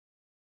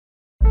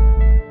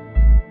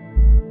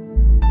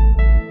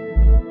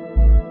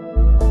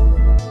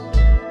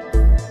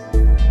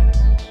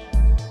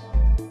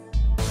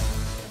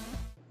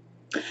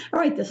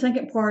right, the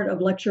second part of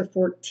lecture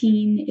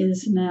 14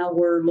 is now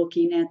we're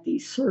looking at the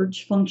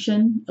surge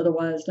function,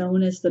 otherwise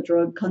known as the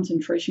drug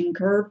concentration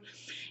curve.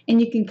 And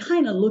you can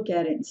kind of look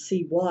at it and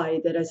see why,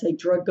 that as a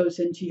drug goes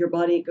into your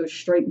body, it goes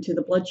straight into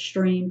the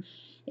bloodstream,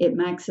 it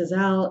maxes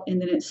out,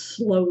 and then it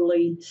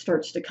slowly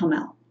starts to come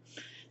out.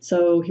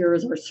 So here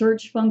is our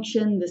surge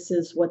function. This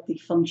is what the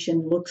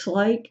function looks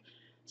like.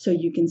 So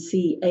you can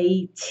see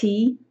AT,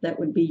 that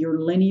would be your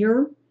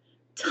linear,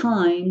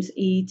 times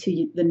e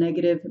to the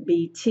negative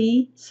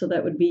bt, so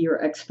that would be your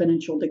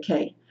exponential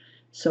decay.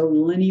 So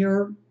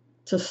linear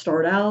to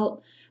start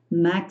out,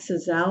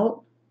 maxes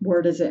out.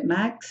 Where does it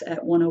max?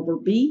 At 1 over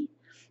b,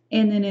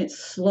 and then it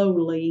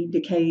slowly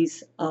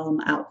decays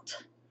out.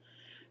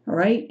 All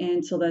right,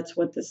 and so that's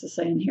what this is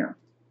saying here.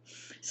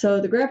 So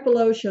the graph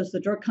below shows the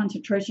drug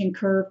concentration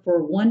curve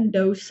for one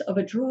dose of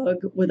a drug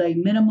with a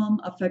minimum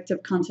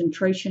effective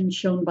concentration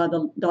shown by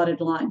the dotted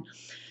line.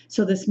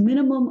 So this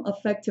minimum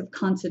effective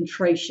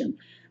concentration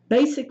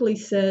basically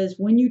says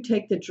when you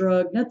take the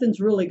drug, nothing's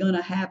really going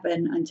to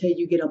happen until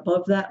you get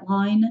above that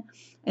line.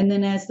 And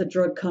then as the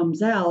drug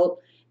comes out,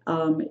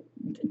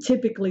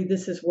 typically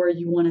this is where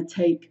you want to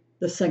take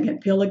the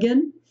second pill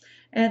again.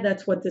 And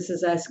that's what this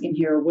is asking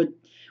here.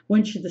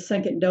 When should the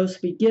second dose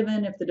be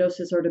given if the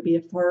doses are to be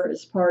as far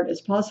apart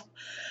as possible?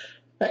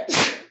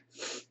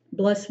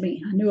 Bless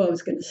me, I knew I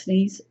was going to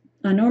sneeze.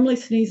 I normally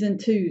sneeze in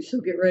twos,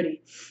 so get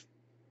ready.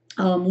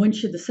 When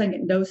should the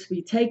second dose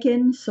be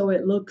taken? So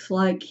it looks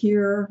like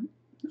here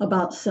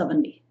about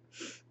 70.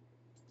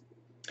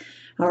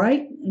 All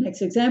right,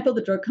 next example,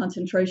 the drug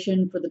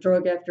concentration for the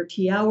drug after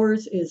T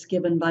hours is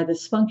given by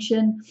this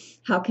function.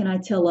 How can I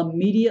tell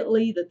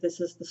immediately that this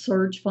is the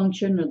surge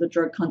function or the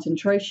drug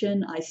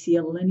concentration? I see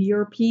a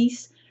linear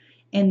piece,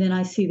 and then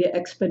I see the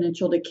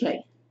exponential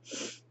decay.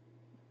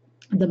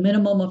 The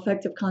minimum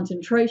effective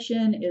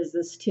concentration is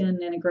this 10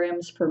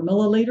 nanograms per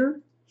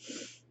milliliter.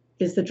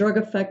 Is the drug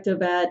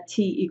effective at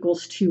T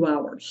equals 2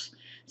 hours?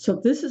 So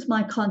if this is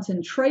my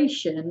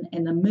concentration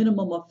and the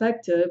minimum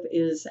effective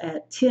is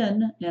at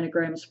 10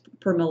 nanograms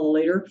per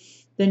milliliter,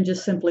 then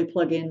just simply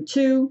plug in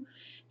 2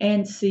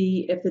 and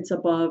see if it's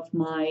above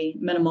my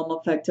minimum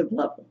effective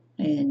level.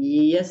 And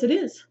yes, it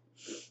is.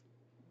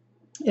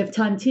 If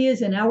time T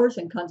is in hours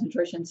and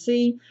concentration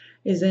C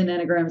is in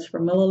nanograms per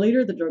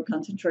milliliter, the drug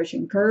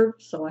concentration curve,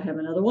 so I have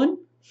another one.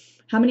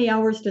 How many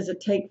hours does it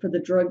take for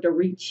the drug to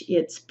reach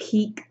its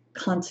peak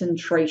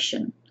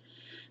concentration?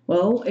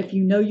 Well, if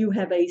you know you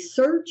have a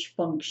surge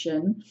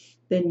function,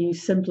 then you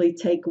simply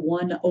take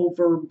 1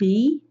 over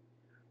b.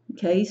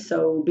 Okay,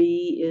 so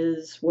b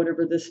is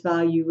whatever this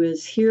value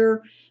is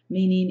here,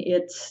 meaning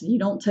you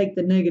don't take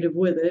the negative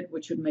with it,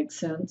 which would make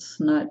sense,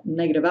 not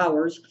negative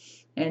hours.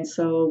 And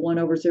so 1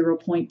 over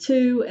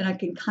 0.2, and I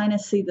can kind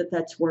of see that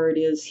that's where it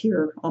is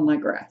here on my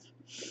graph.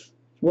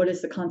 What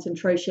is the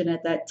concentration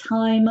at that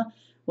time?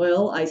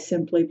 Well, I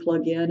simply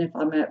plug in, if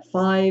I'm at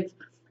 5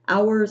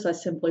 hours, I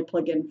simply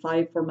plug in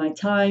 5 for my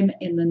time,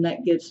 and then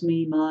that gives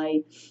me my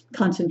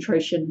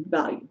concentration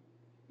value.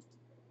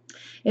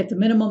 If the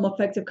minimum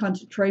effective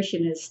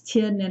concentration is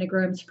 10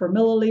 nanograms per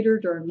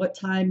milliliter, during what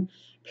time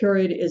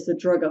period is the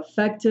drug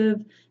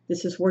effective?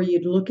 This is where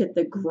you'd look at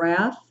the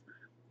graph,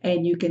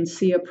 and you can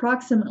see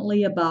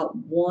approximately about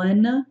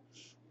 1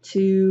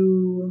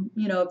 to,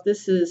 if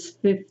this is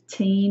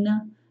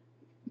 15,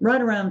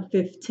 right around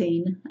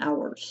 15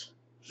 hours.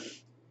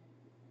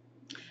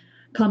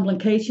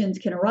 Complications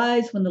can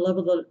arise when the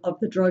level of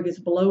the drug is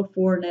below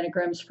 4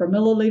 nanograms per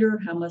milliliter.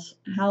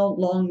 How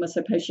long must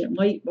a patient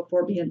wait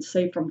before being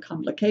safe from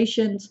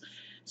complications?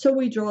 So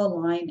we draw a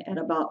line at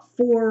about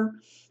 4,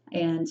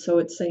 and so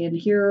it's saying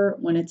here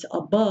when it's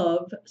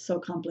above, so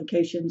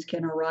complications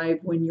can arrive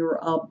when you're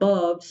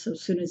above. So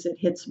as soon as it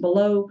hits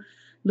below,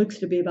 looks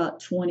to be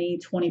about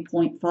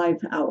 20.5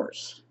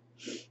 hours.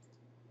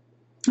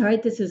 All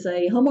right, this is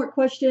a homework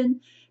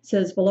question. It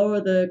says below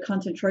are the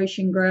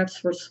concentration graphs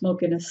for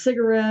smoking a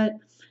cigarette,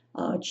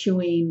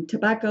 chewing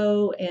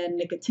tobacco, and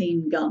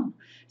nicotine gum.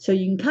 So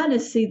you can kind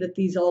of see that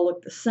these all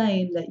look the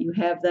same, that you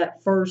have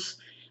that first,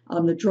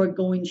 the drug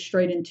going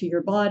straight into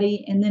your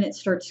body, and then it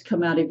starts to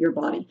come out of your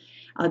body.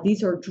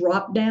 These are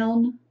drop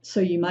down, so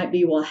you might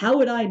be, well, how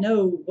would I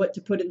know what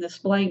to put in this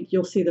blank?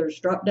 You'll see there's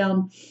drop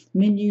down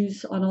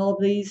menus on all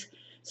of these.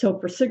 So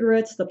for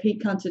cigarettes, the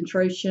peak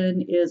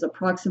concentration is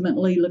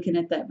approximately, looking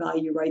at that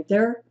value right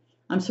there.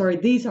 I'm sorry,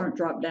 these aren't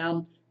drop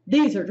down,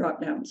 these are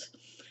drop downs.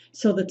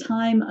 So the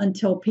time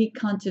until peak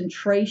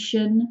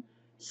concentration,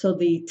 so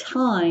the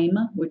time,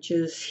 which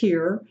is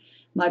here,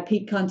 my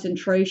peak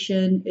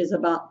concentration is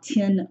about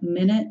 10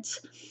 minutes.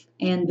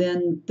 And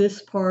then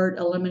this part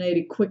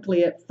eliminated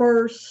quickly at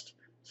first,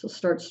 so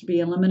starts to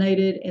be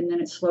eliminated, and then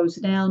it slows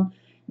down.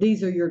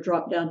 These are your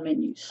drop down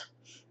menus.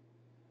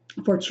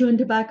 For chewing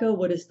tobacco,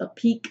 what is the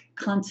peak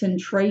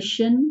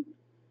concentration?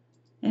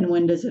 And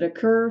when does it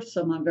occur?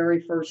 So my very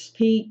first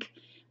peak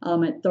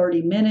at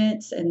 30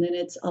 minutes, and then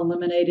it's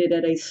eliminated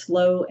at a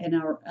slow and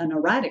an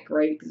erratic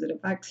rate, because it in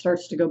fact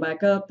starts to go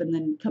back up and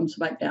then comes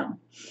back down.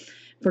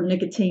 For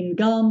nicotine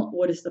gum,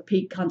 what is the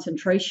peak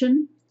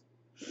concentration?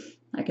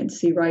 I can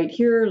see right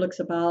here, looks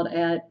about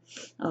at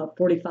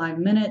 45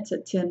 minutes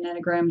at 10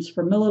 nanograms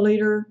per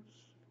milliliter.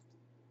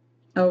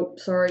 Oh,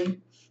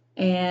 sorry.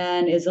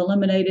 And is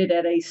eliminated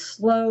at a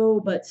slow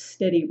but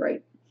steady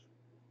rate.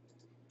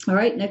 All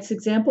right, next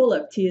example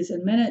of T is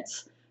in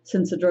minutes.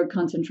 Since the drug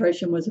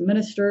concentration was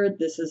administered,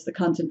 this is the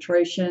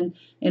concentration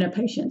in a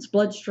patient's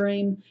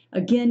bloodstream.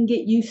 Again,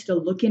 get used to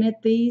looking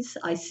at these.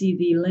 I see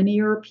the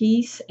linear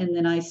piece, and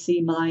then I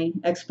see my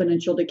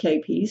exponential decay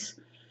piece.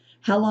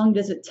 How long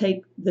does it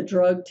take the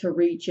drug to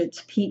reach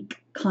its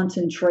peak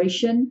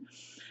concentration?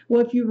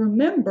 Well, if you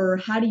remember,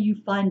 how do you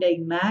find a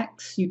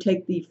max? You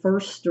take the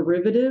first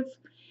derivative,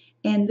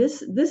 and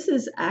this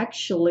is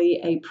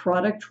actually a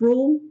product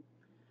rule.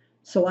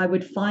 So I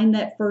would find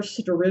that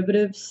first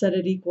derivative, set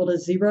it equal to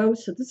 0.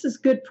 So this is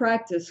good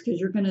practice because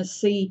you're going to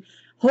see,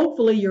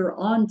 hopefully you're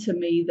on to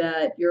me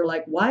that you're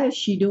like, why is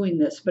she doing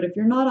this? But if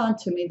you're not on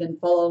to me, then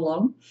follow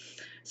along.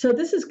 So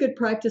this is good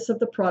practice of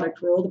the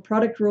product rule. The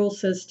product rule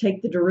says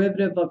take the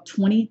derivative of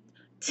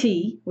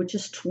 20t, which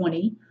is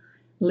 20,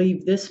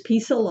 leave this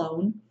piece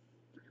alone,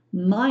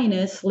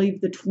 minus leave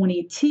the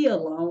 20t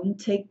alone,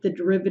 take the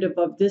derivative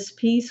of this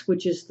piece,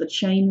 which is the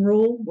chain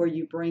rule, where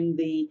you bring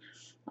the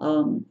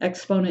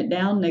exponent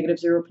down, negative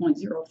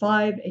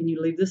 0.05, and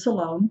you leave this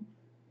alone.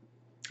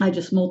 I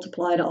just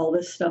multiplied all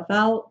this stuff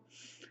out.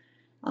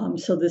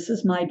 So this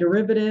is my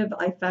derivative.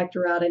 I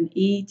factor out an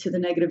e to the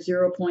negative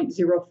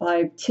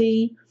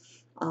 0.05t.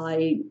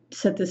 I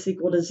set this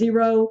equal to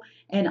 0,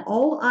 and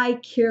all I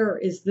care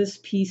is this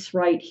piece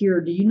right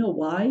here. Do you know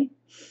why?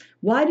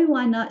 Why do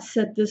I not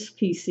set this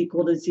piece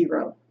equal to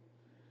 0?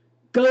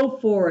 Go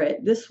for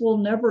it. This will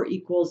never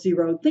equal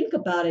 0. Think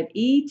about it.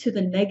 E to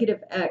the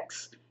negative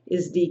x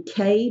is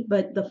decay,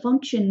 but the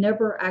function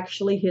never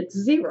actually hits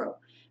 0.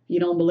 If you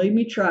don't believe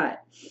me, try it.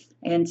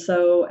 And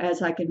so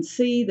as I can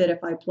see that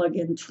if I plug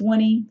in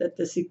 20, that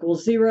this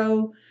equals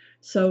 0,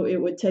 so it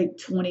would take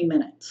 20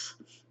 minutes.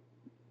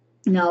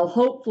 Now,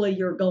 hopefully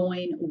you're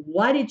going,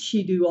 why did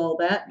she do all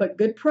that? But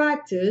good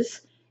practice.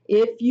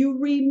 If you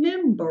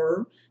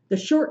remember the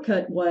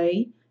shortcut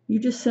way, you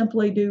just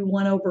simply do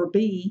 1 over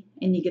b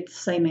and you get the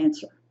same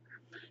answer.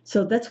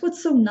 So that's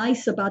what's so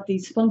nice about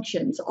these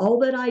functions. All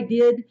that I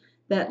did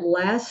that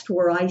last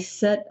where I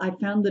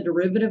found the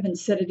derivative and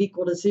set it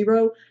equal to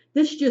 0,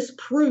 this just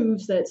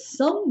proves that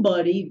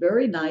somebody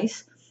very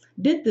nice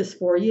did this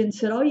for you and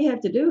said all you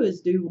have to do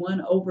is do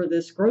 1 over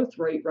this growth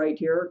rate right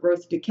here,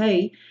 growth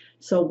decay,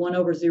 so 1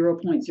 over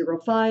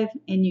 0.05,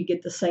 and you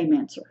get the same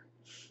answer.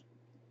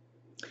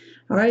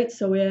 All right,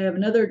 so we have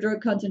another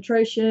drug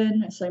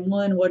concentration, same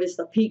one. What is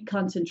the peak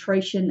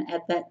concentration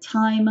at that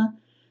time?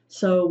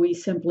 So we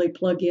simply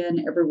plug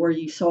in everywhere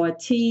you saw a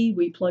T,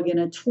 we plug in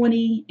a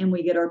 20, and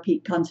we get our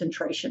peak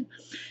concentration.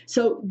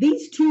 So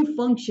these two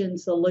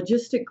functions, the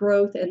logistic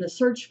growth and the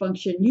search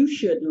function, you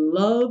should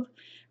love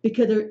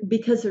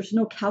because there's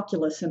no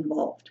calculus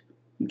involved.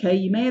 Okay,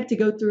 you may have to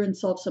go through and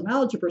solve some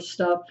algebra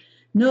stuff.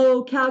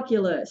 No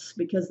calculus,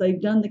 because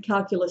they've done the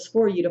calculus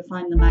for you to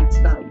find the max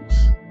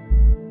values.